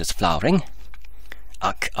bushes flowering.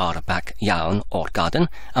 Ac ar y back iawn o'r garden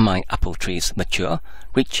my apple trees mature,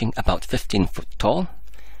 reaching about 15 foot tall.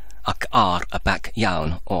 Ac ar y back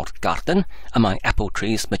iawn o'r garden my apple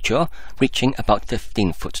trees mature, reaching about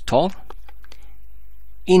 15 foot tall.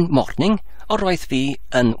 Un morning, roedd fi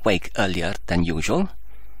yn wake earlier than usual.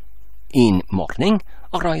 Un morning,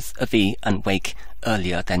 roedd fi yn wake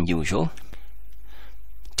earlier than usual.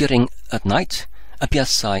 During at night,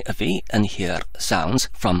 buasai fi yn hear sounds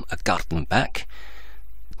from a garden back.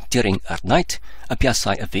 During at night,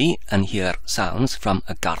 buasai fi yn hear sounds from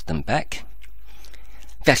a garden back.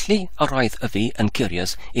 Felly, roedd fi yn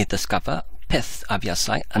curious I discover peth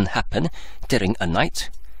buasai yn happen during a night.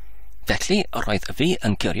 Felly, roedd fi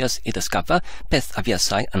yn curious I discover peth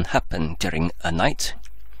buasai yn happen during a night.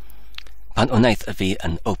 Pan wnaeth y fi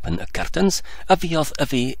yn open y curtains, a fuodd y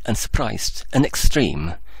fi yn surprised yn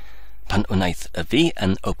extreme. Pan wnaeth y fi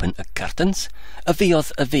yn open y curtains, a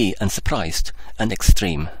fuodd y fi yn surprised yn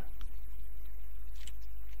extreme.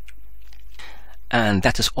 And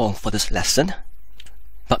that is all for this lesson.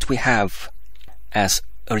 But we have, as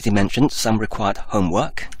already mentioned, some required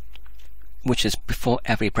homework, which is before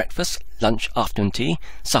every breakfast, lunch, afternoon tea,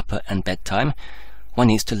 supper and bedtime. One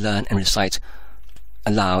needs to learn and recite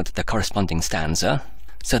aloud the corresponding stanza.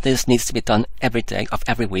 So this needs to be done every day of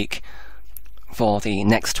every week for the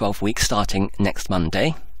next 12 weeks starting next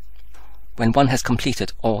Monday. When one has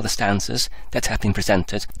completed all the stanzas that have been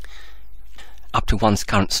presented up to one's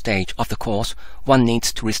current stage of the course, one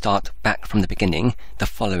needs to restart back from the beginning the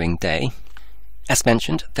following day. As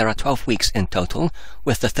mentioned, there are 12 weeks in total,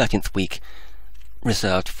 with the 13th week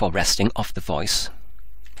reserved for resting of the voice.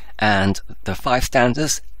 And the 5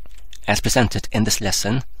 stanzas, as presented in this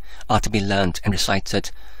lesson, are to be learned and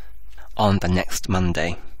recited on the next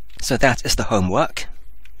Monday. So that is the homework.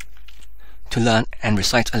 To learn and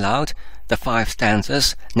recite aloud the 5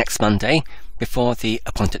 stanzas next Monday before the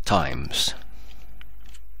appointed times.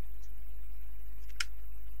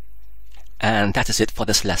 And that is it for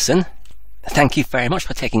this lesson. Thank you very much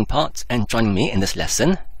for taking part and joining me in this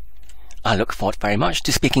lesson. I look forward very much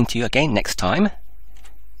to speaking to you again next time.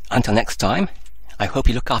 Until next time, I hope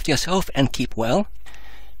you look after yourself and keep well.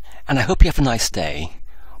 And I hope you have a nice day.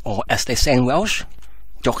 Or as they say in Welsh,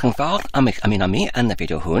 diolch yn fawr am eich ymuno yn y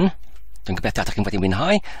fideo hwn. Dwi'n gobeithio ydych chi'n wedi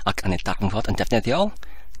mwynhau ac yn ei darganfod yn defnyddiol.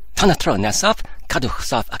 Tan y tro nesaf, cadwch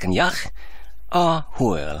saff ac yn iach. A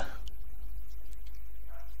hwyl.